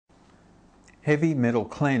Heavy metal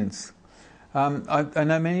cleanse. I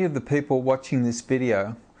know many of the people watching this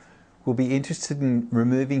video will be interested in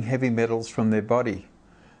removing heavy metals from their body.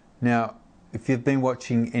 Now, if you've been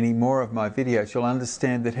watching any more of my videos, you'll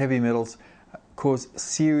understand that heavy metals cause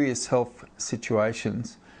serious health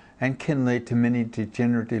situations and can lead to many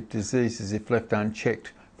degenerative diseases if left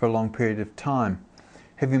unchecked for a long period of time.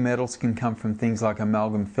 Heavy metals can come from things like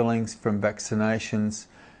amalgam fillings, from vaccinations,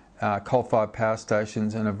 coal-fired power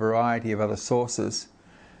stations, and a variety of other sources.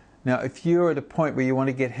 Now, if you're at a point where you want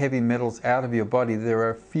to get heavy metals out of your body, there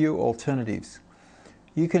are a few alternatives.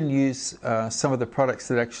 You can use some of the products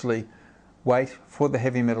that actually wait for the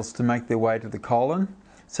heavy metals to make their way to the colon,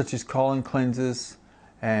 such as colon cleansers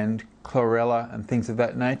and chlorella and things of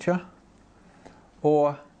that nature.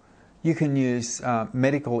 Or you can use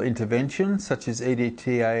medical intervention such as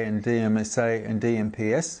EDTA and DMSA and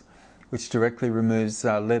DMPS, which directly removes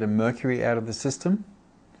lead and mercury out of the system.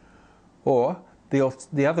 Or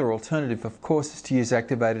the other alternative, of course, is to use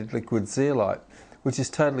activated liquid zeolite, which is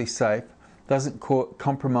totally safe, doesn't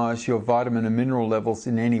compromise your vitamin and mineral levels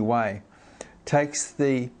in any way, takes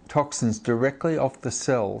the toxins directly off the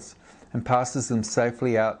cells and passes them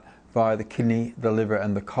safely out via the kidney, the liver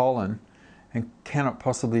and the colon, and cannot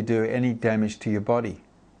possibly do any damage to your body.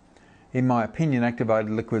 In my opinion,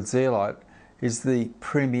 activated liquid zeolite is the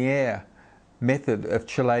premier method of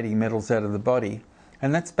chelating metals out of the body,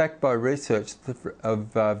 and that's backed by research of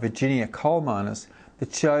Virginia coal miners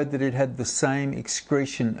that showed that it had the same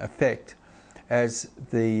excretion effect as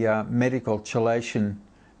the medical chelation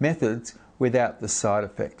methods without the side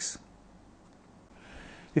effects.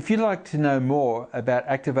 If you'd like to know more about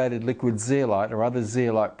activated liquid zeolite or other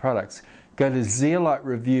zeolite products, go to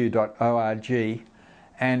zeolitereview.org,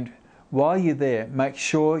 and while you're there, make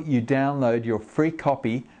sure you download your free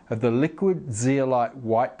copy of the Liquid Zeolite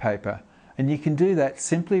white paper, and you can do that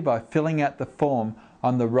simply by filling out the form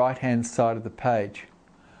on the right hand side of the page.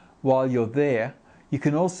 While you're there, you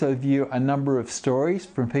can also view a number of stories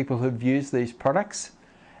from people who've used these products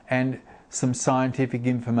and some scientific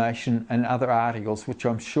information and other articles which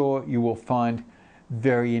I'm sure you will find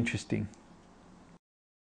very interesting.